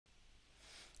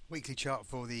Weekly chart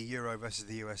for the euro versus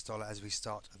the US dollar as we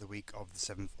start the week of the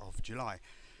 7th of July.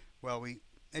 Well, we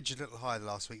edged a little higher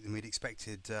last week than we'd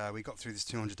expected. We got through this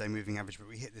 200-day moving average, but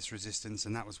we hit this resistance,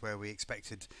 and that was where we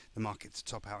expected the market to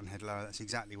top out and head lower. That's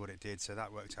exactly what it did, so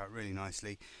that worked out really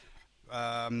nicely.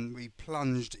 We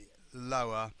plunged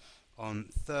lower on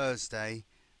Thursday,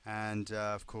 and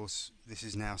of course this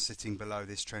is now sitting below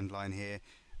this trend line here,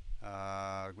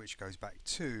 which goes back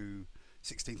to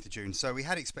 16th of June. So we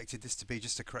had expected this to be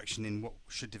just a correction in what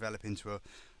should develop into a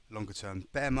longer term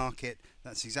bear market.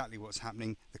 That's exactly what's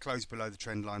happening. The close below the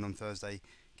trend line on Thursday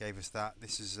gave us that.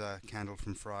 This is a candle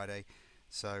from Friday,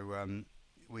 so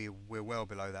we're well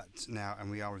below that now,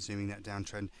 and we are resuming that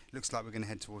downtrend. Looks like we're going to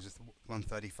head towards the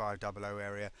 135.00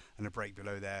 area, and a break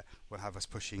below there will have us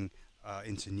pushing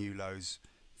into new lows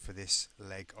for this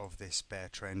leg of this bear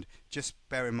trend. Just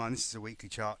bear in mind, this is a weekly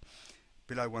chart.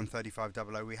 Below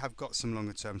 135.00 we have got some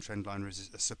longer term trend line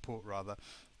support rather,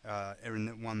 in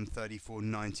the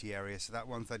 134.90 area, so that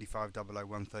 135.00,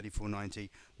 134.90,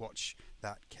 watch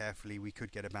that carefully. We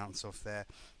could get a bounce off there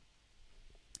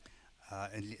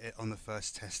on the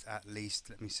first test at least.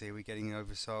 Let me see, are we getting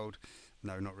oversold?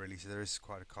 No, not really, so there is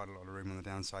quite a lot of room on the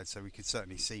downside, so we could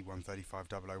certainly see 135.00,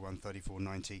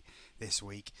 134.90 this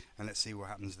week, and let's see what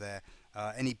happens there.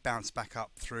 Any bounce back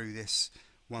up through this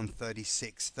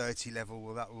 136.30 level,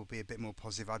 well, that will be a bit more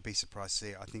positive. I'd be surprised to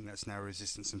see it. I think that's now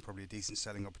resistance and probably a decent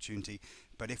selling opportunity,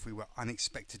 but if we were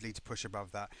unexpectedly to push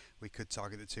above that, we could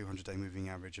target the 200-day moving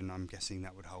average, and I'm guessing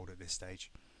that would hold at this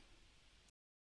stage.